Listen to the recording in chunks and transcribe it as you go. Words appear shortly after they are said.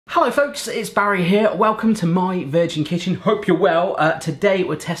Hello folks, it's Barry here. Welcome to my Virgin Kitchen. Hope you're well. Today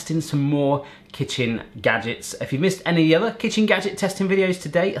we're testing some more kitchen gadgets. If you've missed any of the other kitchen gadget testing videos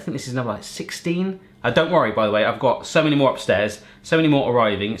today, I think this is number like 16. Don't worry, by the way, I've got so many more upstairs, so many more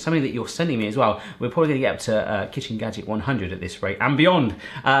arriving, so many that you're sending me as well. We're probably going to get up to kitchen gadget 100 at this rate and beyond.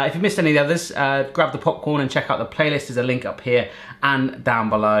 If you've missed any of the others, grab the popcorn and check out the playlist. There's a link up here and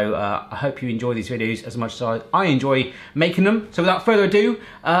down below. I hope you enjoy these videos as much as I enjoy making them. So without further ado,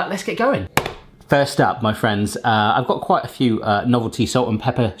 let's get going. First up, my friends, I've got quite a few novelty salt and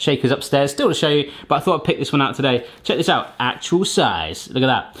pepper shakers upstairs still to show you, but I thought I'd pick this one out today. Check this out, actual size. Look at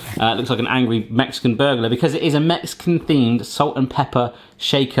that. Looks like an angry Mexican burglar because it is a Mexican themed salt and pepper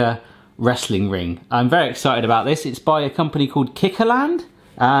shaker wrestling ring. I'm very excited about this. It's by a company called Kickerland,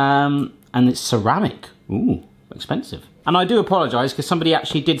 and it's ceramic. Ooh, expensive. And I do apologise because somebody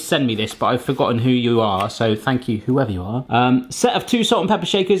actually did send me this, but I've forgotten who you are, so thank you, whoever you are. Set of 2 salt and pepper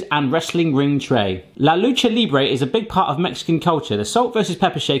shakers and wrestling ring tray. La Lucha Libre is a big part of Mexican culture. The salt versus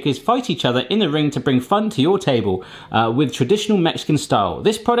pepper shakers fight each other in the ring to bring fun to your table with traditional Mexican style.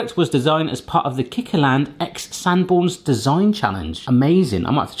 This product was designed as part of the Kickerland X Sanborn's Design Challenge. Amazing.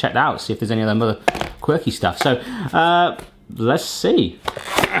 I might have to check that out, see if there's any other quirky stuff. So, let's see.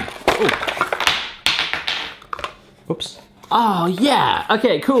 Oops. Oh yeah,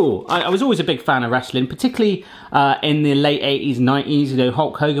 okay, cool. I was always a big fan of wrestling, particularly in the late 80s, 90s, you know,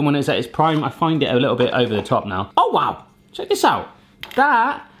 Hulk Hogan when it was at his prime. I find it a little bit over the top now. Oh wow, check this out.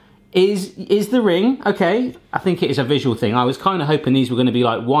 That is the ring, okay. I think it is a visual thing. I was kind of hoping these were going to be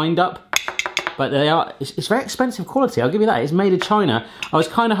like wind up, but they are, it's very expensive quality, I'll give you that. It's made of China. I was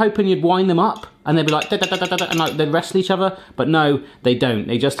kind of hoping you'd wind them up and they'd be like, da, da, da, da, da, and like they'd wrestle each other, but no, they don't.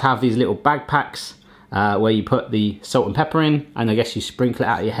 They just have these little bag packs where you put the salt and pepper in, and I guess you sprinkle it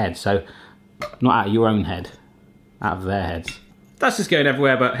out of your head. So, not out of your own head, out of their heads. That's just going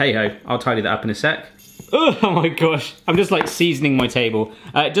everywhere, but hey ho, I'll tidy that up in a sec. Oh my gosh, I'm just like seasoning my table.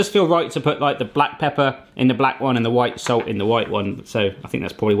 It does feel right to put like the black pepper in the black one and the white salt in the white one. So I think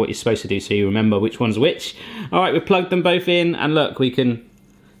that's probably what you're supposed to do so you remember which one's which. All right, we've plugged them both in, and look, we can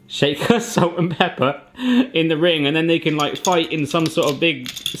shake our salt and pepper in the ring, and then they can like fight in some sort of big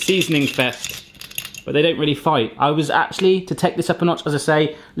seasoning fest. But they don't really fight. I was actually, to take this up a notch, as I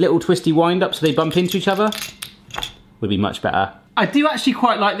say, little twisty wind up so they bump into each other would be much better. I do actually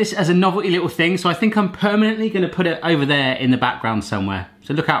quite like this as a novelty little thing, so I think I'm permanently going to put it over there in the background somewhere.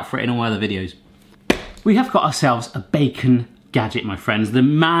 So look out for it in all other videos. We have got ourselves a bacon gadget, my friends, the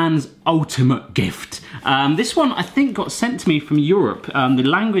man's ultimate gift. This one I think got sent to me from Europe. The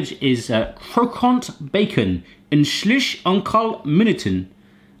language is croquant bacon in slush onkel minuten.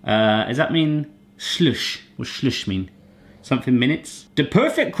 Does that mean slush? What does slush mean? Something minutes? The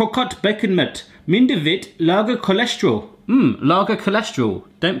perfect croquant bacon met. Minder wit, lager cholesterol. Lager cholesterol.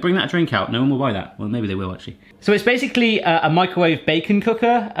 Don't bring that drink out. No one will buy that. Well, maybe they will actually. So it's basically a microwave bacon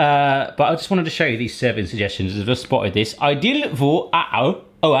cooker, but I just wanted to show you these serving suggestions. I've just spotted this. Ideal for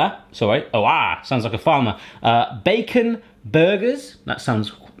sounds like a farmer. Bacon burgers. That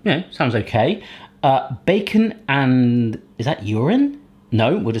sounds, you know, sounds okay. Bacon and, is that urine?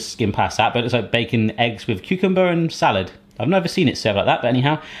 No, we'll just skim past that, but it's like bacon, eggs with cucumber and salad. I've never seen it served like that, but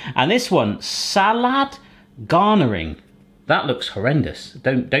anyhow. And this one, salad garnering. That looks horrendous.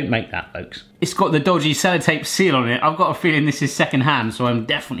 Don't make that, folks. It's got the dodgy sellotape seal on it. I've got a feeling this is second hand, so I'm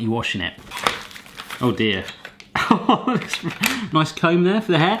definitely washing it. Oh dear. Nice comb there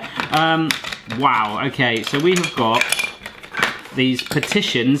for the hair. Wow, okay, so we have got these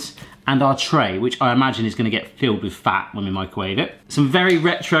petitions and our tray, which I imagine is going to get filled with fat when we microwave it. Some very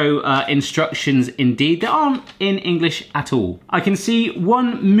retro instructions indeed that aren't in English at all. I can see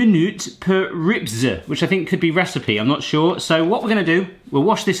 1 minute per ribs, which I think could be recipe, I'm not sure. So what we're going to do, we'll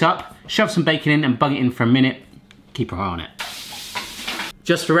wash this up, shove some bacon in and bung it in for a minute. Keep our eye on it.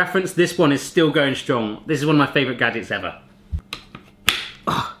 Just for reference, this one is still going strong. This is one of my favourite gadgets ever.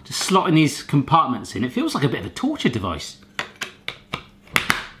 Oh, just slotting these compartments in, it feels like a bit of a torture device.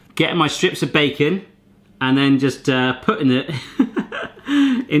 Getting my strips of bacon and then just putting it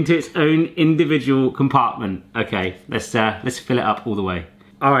into its own individual compartment. Okay, let's fill it up all the way.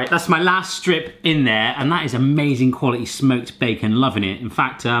 All right, that's my last strip in there, and that is amazing quality smoked bacon, loving it. In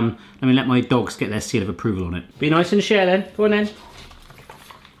fact, let me let my dogs get their seal of approval on it. Be nice and share then, go on then. Is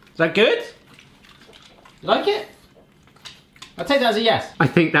that good? You like it? I'll take that as a yes. I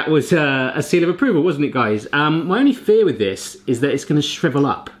think that was a seal of approval, wasn't it, guys? My only fear with this is that it's gonna shrivel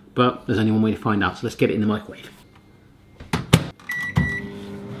up, but there's only one way to find out, so let's get it in the microwave.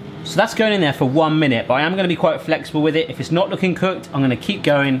 So that's going in there for 1 minute, but I am gonna be quite flexible with it. If it's not looking cooked, I'm gonna keep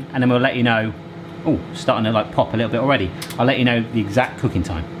going, and then we'll let you know Oh, starting to like pop a little bit already. I'll let you know the exact cooking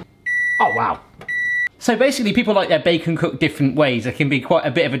time. Oh, wow. So basically people like their bacon cooked different ways. There can be quite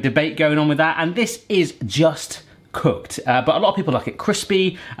a bit of a debate going on with that, and this is just cooked. But a lot of people like it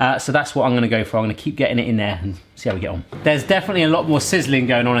crispy, so that's what I'm gonna go for. I'm gonna keep getting it in there and see how we get on. There's definitely a lot more sizzling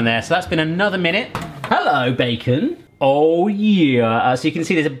going on in there, so that's been another minute. Hello, bacon. Oh yeah, so you can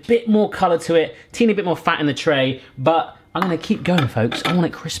see there's a bit more colour to it, teeny bit more fat in the tray, but I'm gonna keep going, folks. I want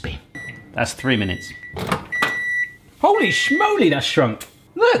it crispy. That's 3 minutes. Holy schmoly, that's shrunk.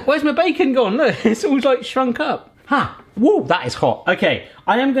 Look, where's my bacon gone? Look, it's all like shrunk up. Huh, whoa, that is hot. Okay,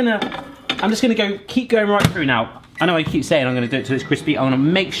 I'm just gonna keep going right through now. I know I keep saying I'm gonna do it till it's crispy. I wanna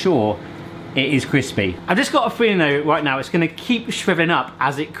make sure it is crispy. I've just got a feeling though, right now, it's gonna keep shriveling up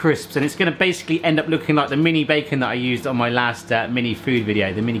as it crisps, and it's gonna basically end up looking like the mini bacon that I used on my last mini food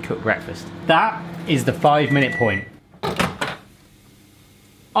video, the mini cooked breakfast. That is the 5 minute point.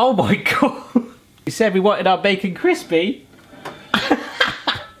 Oh my God. You said we wanted our bacon crispy.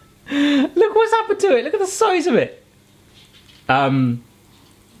 Look what's happened to it. Look at the size of it.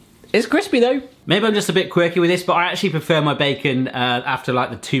 It's crispy though. Maybe I'm just a bit quirky with this, but I actually prefer my bacon after like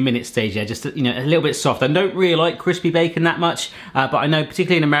the 2 minute stage. Yeah, just you know, a little bit soft. I don't really like crispy bacon that much, but I know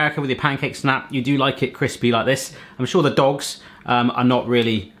particularly in America with your pancake snap, you do like it crispy like this. I'm sure the dogs are not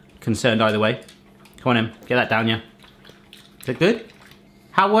really concerned either way. Come on in, get that down, yeah. Is it good?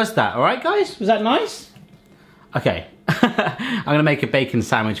 How was that? All right, guys, was that nice? Okay, I'm gonna make a bacon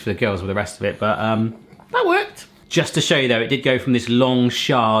sandwich for the girls with the rest of it, but that worked. Just to show you though, it did go from this long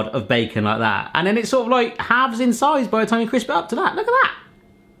shard of bacon like that, and then it sort of like halves in size by the time you crisp it up to that. Look at that.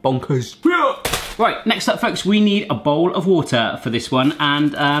 Bonkers. Right, next up folks, we need a bowl of water for this one,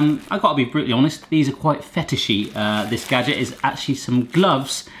 and I've got to be brutally honest, these are quite fetishy. This gadget is actually some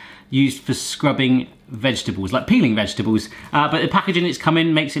gloves used for scrubbing vegetables, like peeling vegetables, but the packaging it's come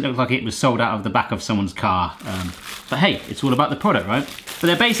in makes it look like it was sold out of the back of someone's car. But hey, it's all about the product, right? But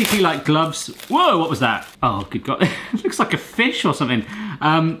they're basically like gloves. Whoa, what was that? Oh, good God, it looks like a fish or something.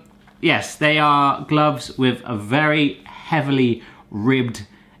 Yes, they are gloves with a very heavily ribbed,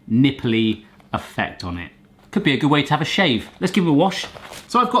 nipply effect on it. Could be a good way to have a shave. Let's give it a wash.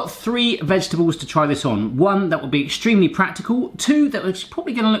 So I've got 3 vegetables to try this on. 1 that will be extremely practical, 2 that is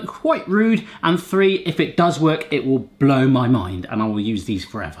probably gonna look quite rude, and 3, if it does work, it will blow my mind, and I will use these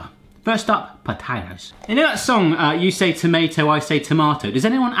forever. First up, potatoes. You know that song, you say tomato, I say tomato? Does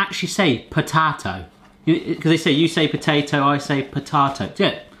anyone actually say potato? Because they say, you say potato, I say potato.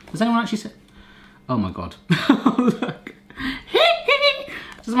 Yeah, does anyone actually say? Oh my God. Look.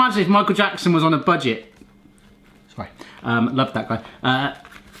 Just imagine if Michael Jackson was on a budget. Sorry, loved that guy.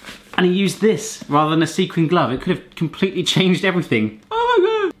 And he used this rather than a sequin glove. It could have completely changed everything. Oh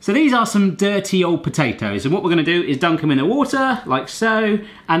my God. So these are some dirty old potatoes, and what we're gonna do is dunk them in the water, like so,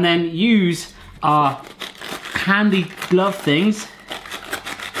 and then use our handy glove things.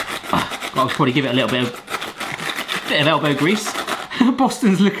 Oh, I'll probably give it a little bit of elbow grease.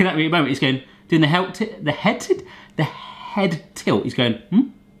 Boston's looking at me at the moment, he's going, doing the head tilt. He's going,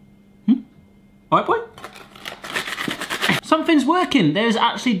 all right, boy? Something's working. There's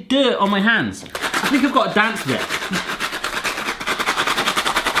actually dirt on my hands. I think I've got to dance with it.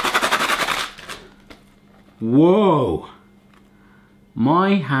 Whoa.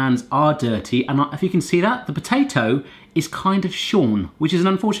 My hands are dirty, and if you can see that, the potato is kind of shorn, which is an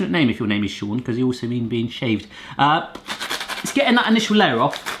unfortunate name if your name is Sean, because you also mean being shaved. It's getting that initial layer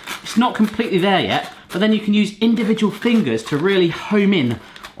off. It's not completely there yet, but then you can use individual fingers to really home in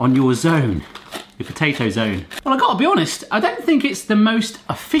on your zone. Your potato zone. Well, I gotta be honest, I don't think it's the most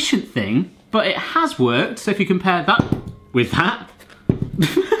efficient thing, but it has worked. So if you compare that with that,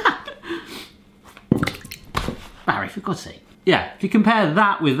 Barry, for God's sake. Yeah, if you compare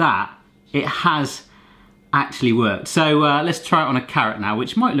that with that, it has actually worked. So let's try it on a carrot now,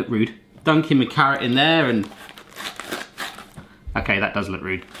 which might look rude. Dunking the carrot in there and... Okay, that does look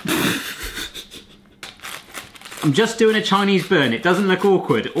rude. I'm just doing a Chinese burn. It doesn't look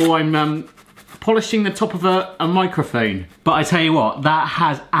awkward, or I'm polishing the top of a microphone. But I tell you what, that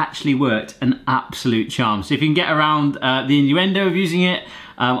has actually worked an absolute charm. So if you can get around the innuendo of using it,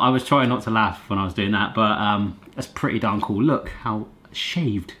 I was trying not to laugh when I was doing that, but that's pretty darn cool. Look how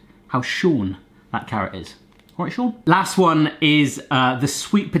shaved, how shorn that carrot is. All right, Sean? Last one is the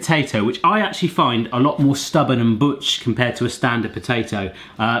sweet potato, which I actually find a lot more stubborn and butch compared to a standard potato.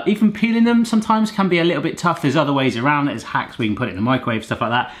 Even peeling them sometimes can be a little bit tough. There's other ways around it. There's hacks where you can put it in the microwave, stuff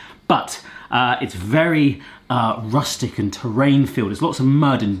like that. But it's very rustic and terrain filled. There's lots of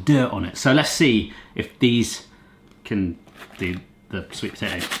mud and dirt on it. So let's see if these can do the sweet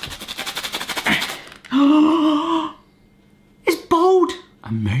potato. It's bold.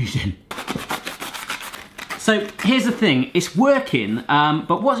 Amazing. So here's the thing, it's working,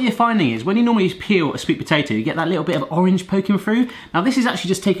 but what you're finding is when you normally peel a sweet potato, you get that little bit of orange poking through. Now this is actually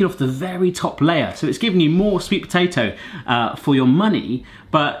just taking off the very top layer, so it's giving you more sweet potato for your money,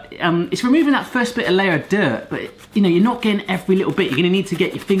 but it's removing that first bit of layer of dirt, but you know, you're not getting every little bit. You're gonna need to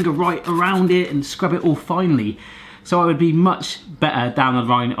get your finger right around it and scrub it all finely. So I would be much better down the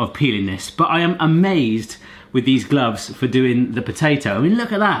line of peeling this, but I am amazed with these gloves for doing the potato. I mean,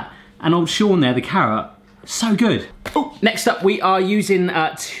 look at that. And old Sean there, the carrot, so good. Oh, next up, we are using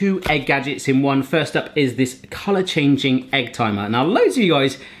 2 egg gadgets in one. First up is this color changing egg timer. Now, loads of you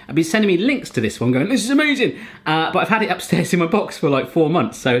guys have been sending me links to this one going, this is amazing. But I've had it upstairs in my box for like 4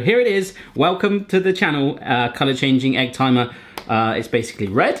 months. So here it is. Welcome to the channel, color changing egg timer. It's basically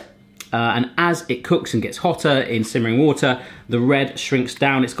red. And as it cooks and gets hotter in simmering water, the red shrinks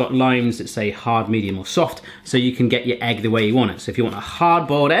down. It's got lines that say hard, medium or soft, so you can get your egg the way you want it. So if you want a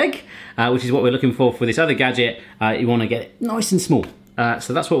hard-boiled egg, which is what we're looking for this other gadget, you want to get it nice and small.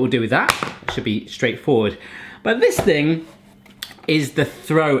 So that's what we'll do with that. It should be straightforward. But this thing is the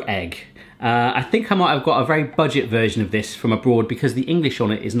throw egg. I think I might have got a very budget version of this from abroad because the English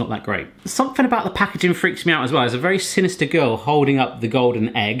on it is not that great. Something about the packaging freaks me out as well. There's a very sinister girl holding up the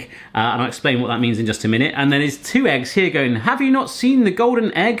golden egg, and I'll explain what that means in just a minute. And then there's 2 eggs here going, have you not seen the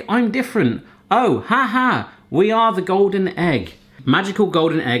golden egg? I'm different. Oh, ha, we are the golden egg. Magical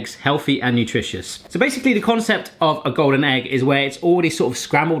golden eggs, healthy and nutritious. So basically the concept of a golden egg is where it's already sort of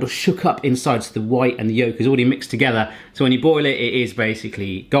scrambled or shook up inside, so the white and the yolk is already mixed together. So when you boil it, it is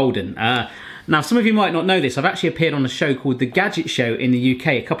basically golden. Now some of you might not know this, I've actually appeared on a show called The Gadget Show in the UK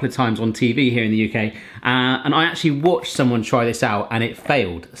a couple of times on TV here in the UK. And I actually watched someone try this out and it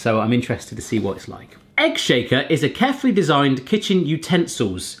failed. So I'm interested to see what it's like. Egg shaker is a carefully designed kitchen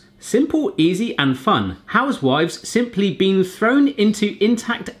utensils. Simple, easy and fun. Housewives simply being thrown into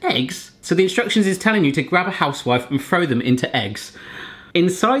intact eggs. So the instructions is telling you to grab a housewife and throw them into eggs.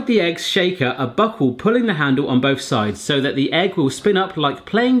 Inside the egg shaker, a buckle pulling the handle on both sides so that the egg will spin up like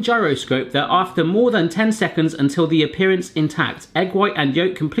playing gyroscope thereafter more than 10 seconds until the appearance intact. Egg white and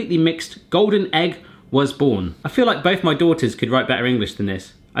yolk completely mixed. Golden egg was born. I feel like both my daughters could write better English than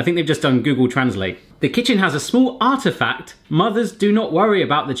this. I think they've just done Google Translate. The kitchen has a small artifact. Mothers, do not worry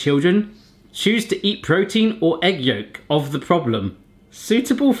about the children. Choose to eat protein or egg yolk of the problem.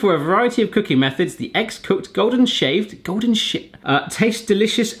 Suitable for a variety of cooking methods, the eggs cooked golden shaved, taste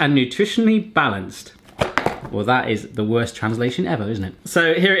delicious and nutritionally balanced. Well, that is the worst translation ever, isn't it?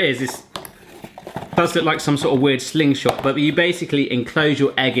 So here it is. This does look like some sort of weird slingshot, but you basically enclose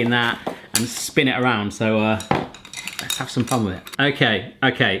your egg in that and spin it around. So let's have some fun with it.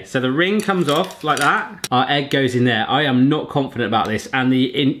 Okay, so the ring comes off like that. Our egg goes in there. I am not confident about this, and the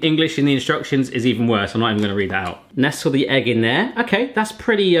English in the instructions is even worse. I'm not even gonna read that out. Nestle the egg in there. Okay, that's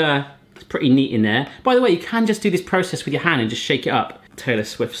pretty neat in there. By the way, you can just do this process with your hand and just shake it up, Taylor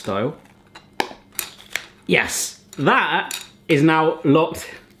Swift style. Yes, that is now locked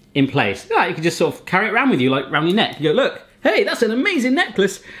in place. Yeah, you can just sort of carry it around with you, like around your neck. You go, look. Hey, that's an amazing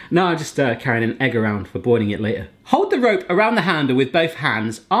necklace. No, I'm just carrying an egg around for boiling it later. Hold the rope around the handle with both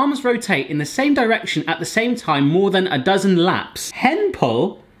hands. Arms rotate in the same direction at the same time more than a dozen laps. Hen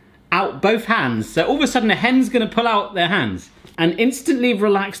pull out both hands. So all of a sudden a hen's gonna pull out their hands. And instantly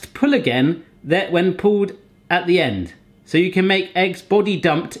relaxed pull again when pulled at the end. So you can make eggs body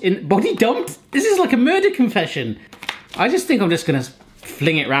dumped? This is like a murder confession. I just think I'm just gonna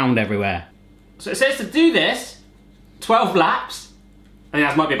fling it round everywhere. So it says to do this, 12 laps, I think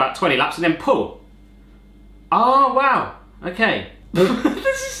that might be about 20 laps, and then pull. Oh, wow, okay.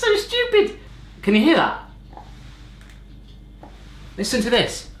 This is so stupid. Can you hear that? Listen to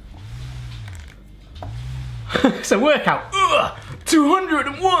this. It's a workout. Ugh,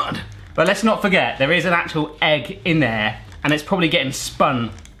 201. But let's not forget, there is an actual egg in there, and it's probably getting spun.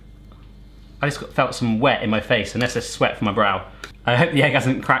 I just felt some wet in my face, and that's a sweat from my brow. I hope the egg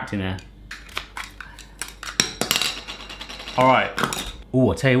hasn't cracked in there. All right. Oh,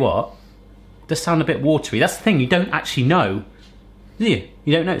 I'll tell you what. It does sound a bit watery. That's the thing, you don't actually know, do you?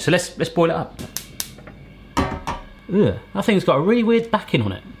 You don't know. So let's boil it up. Ugh, that thing's got a really weird backing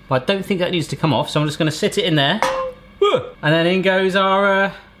on it. But I don't think that needs to come off, so I'm just gonna sit it in there. And then in goes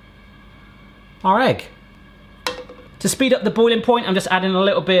our egg. To speed up the boiling point, I'm just adding a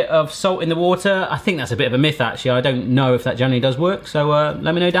little bit of salt in the water. I think that's a bit of a myth, actually. I don't know if that generally does work, so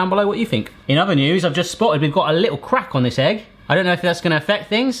let me know down below what you think. In other news, I've just spotted we've got a little crack on this egg. I don't know if that's gonna affect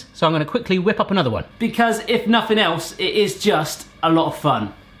things, so I'm gonna quickly whip up another one. Because if nothing else, it is just a lot of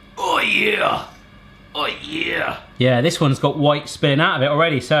fun. Oh yeah! Oh yeah! Yeah, this one's got white spilling out of it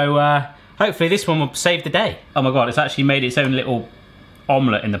already, so hopefully this one will save the day. Oh my God, it's actually made its own little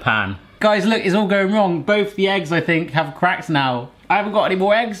omelette in the pan. Guys, look, it's all going wrong. Both the eggs, I think, have cracked now. I haven't got any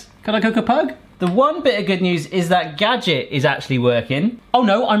more eggs. Can I cook a pug? The one bit of good news is that gadget is actually working. Oh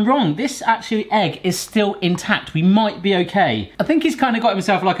no, I'm wrong. This actually egg is still intact. We might be okay. I think he's kind of got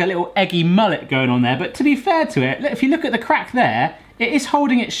himself like a little eggy mullet going on there, but to be fair to it, if you look at the crack there, it is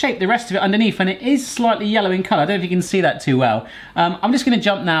holding its shape, the rest of it underneath, and it is slightly yellow in colour. I don't know if you can see that too well. I'm just going to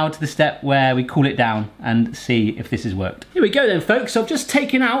jump now to the step where we cool it down and see if this has worked. Here we go then, folks. So I've just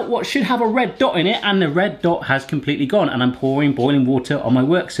taken out what should have a red dot in it, and the red dot has completely gone, and I'm pouring boiling water on my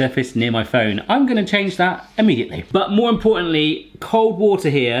work surface near my phone. I'm going to change that immediately. But more importantly, cold water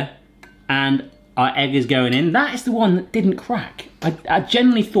here, and our egg is going in. That is the one that didn't crack. I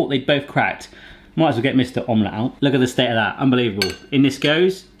genuinely thought they'd both cracked. Might as well get Mr. Omelette out. Look at the state of that, unbelievable. In this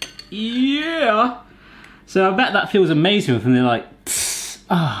goes. Yeah! So I bet that feels amazing from the like,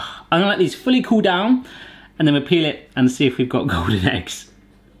 I'm gonna let these fully cool down and then we'll peel it and see if we've got golden eggs.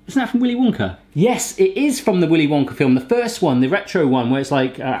 Isn't that from Willy Wonka? Yes, it is from the Willy Wonka film, the first one, the retro one, where it's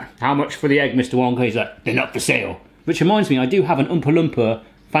like, how much for the egg, Mr. Wonka? He's like, they're not for sale. Which reminds me, I do have an Oompa Loompa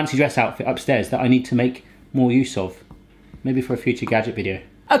fancy dress outfit upstairs that I need to make more use of. Maybe for a future gadget video.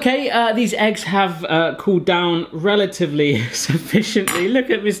 Okay, these eggs have cooled down relatively sufficiently. Look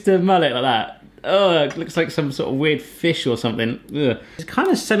at Mr. Mullet like that. Oh, it looks like some sort of weird fish or something. Ugh. It's kind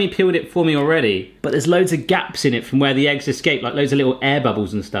of semi-peeled it for me already, but there's loads of gaps in it from where the eggs escape, like loads of little air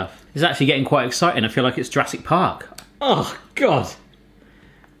bubbles and stuff. It's actually getting quite exciting. I feel like it's Jurassic Park. Oh, God.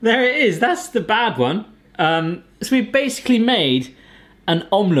 There it is. That's the bad one. So we basically made an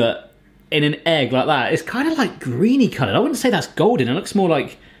omelette in an egg like that. It's kind of like greeny coloured. I wouldn't say that's golden. It looks more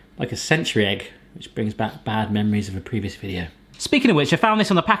like a century egg, which brings back bad memories of a previous video. Speaking of which, I found this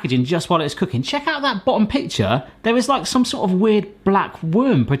on the packaging just while it was cooking. Check out that bottom picture. There is like some sort of weird black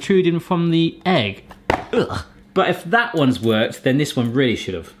worm protruding from the egg. Ugh. But if that one's worked, then this one really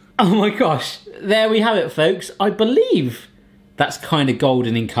should have. Oh my gosh, there we have it, folks. I believe that's kind of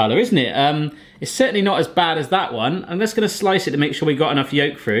golden in colour, isn't it? It's certainly not as bad as that one. I'm just going to slice it to make sure we got enough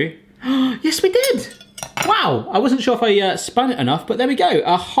yolk through. Yes, we did. Wow, I wasn't sure if I spun it enough, but there we go.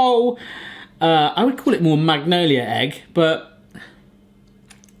 A whole, I would call it more magnolia egg, but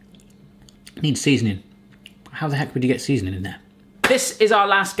needs seasoning. How the heck would you get seasoning in there? This is our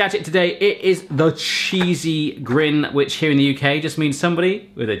last gadget today. It is the cheesy grin, which here in the UK just means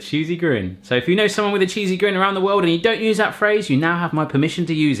somebody with a cheesy grin. So if you know someone with a cheesy grin around the world and you don't use that phrase, you now have my permission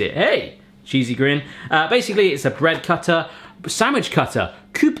to use it. Hey, cheesy grin. Basically, it's a bread cutter, sandwich cutter,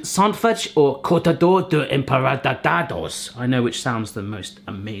 coupe sandwich or cortador de emparadados. I know which sounds the most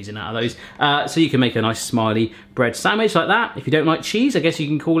amazing out of those. So you can make a nice smiley bread sandwich like that. If you don't like cheese, I guess you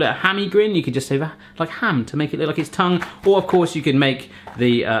can call it a hammy grin. You could just say like ham to make it look like its tongue. Or of course you can make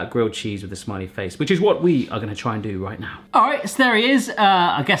the grilled cheese with a smiley face, which is what we are gonna try and do right now. All right, so there he is.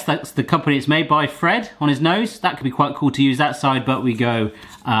 I guess that's the company it's made by, Fred, on his nose. That could be quite cool to use that side, but we go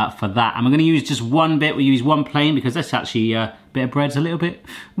for that. And we're gonna use just one bit. We use one plane because that's actually bit of bread's a little bit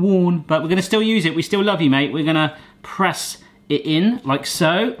worn, but we're gonna still use it. We still love you, mate. We're gonna press it in like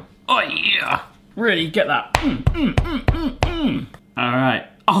so. Oh yeah, really get that. All right.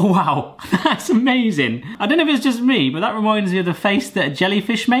 Oh wow, that's amazing. I don't know if it's just me, but that reminds me of the face that a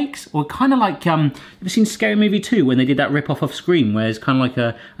jellyfish makes, or kind of like, have you seen Scary Movie 2 when they did that rip-off of Scream, where it's kind of like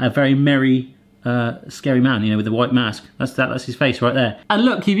a very merry, scary man, you know, with the white mask. That's his face right there. And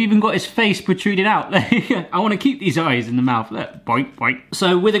look, you've even got his face protruding out. I want to keep these eyes in the mouth. Look, boink, boink.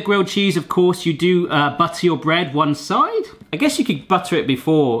 So with a grilled cheese, of course, you do butter your bread one side. I guess you could butter it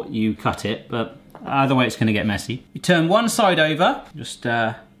before you cut it, but either way it's going to get messy. You turn one side over, just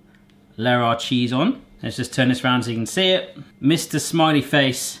layer our cheese on. Let's just turn this around so you can see it. Mr. Smiley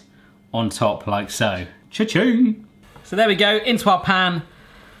Face on top like so. Cha-ching! So there we go, into our pan.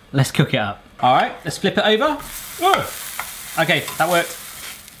 Let's cook it up. All right, let's flip it over. Whoa. Okay, that worked.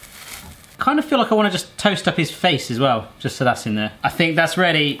 Kind of feel like I want to just toast up his face as well, just so that's in there. I think that's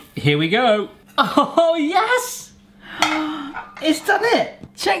ready. Here we go. Oh, yes! It's done it.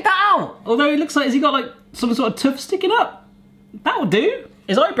 Check that out. Although it looks like, has he got like some sort of tooth sticking up? That'll do.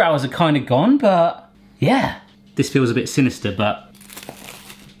 His eyebrows are kind of gone, but yeah. This feels a bit sinister, but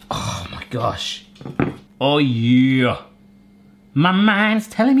oh my gosh. Oh yeah. My mind's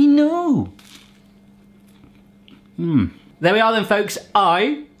telling me no. There we are then, folks.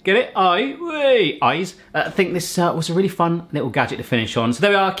 Get it? Eyes. I think this was a really fun little gadget to finish on. So there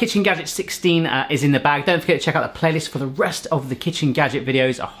we are, Kitchen Gadget 16 is in the bag. Don't forget to check out the playlist for the rest of the Kitchen Gadget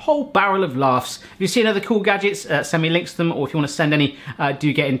videos. A whole barrel of laughs. If you see any other cool gadgets, send me links to them, or if you want to send any,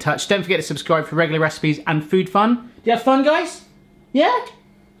 do get in touch. Don't forget to subscribe for regular recipes and food fun. Do you have fun, guys? Yeah?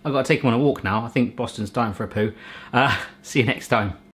 I've got to take him on a walk now. I think Boston's dying for a poo. See you next time.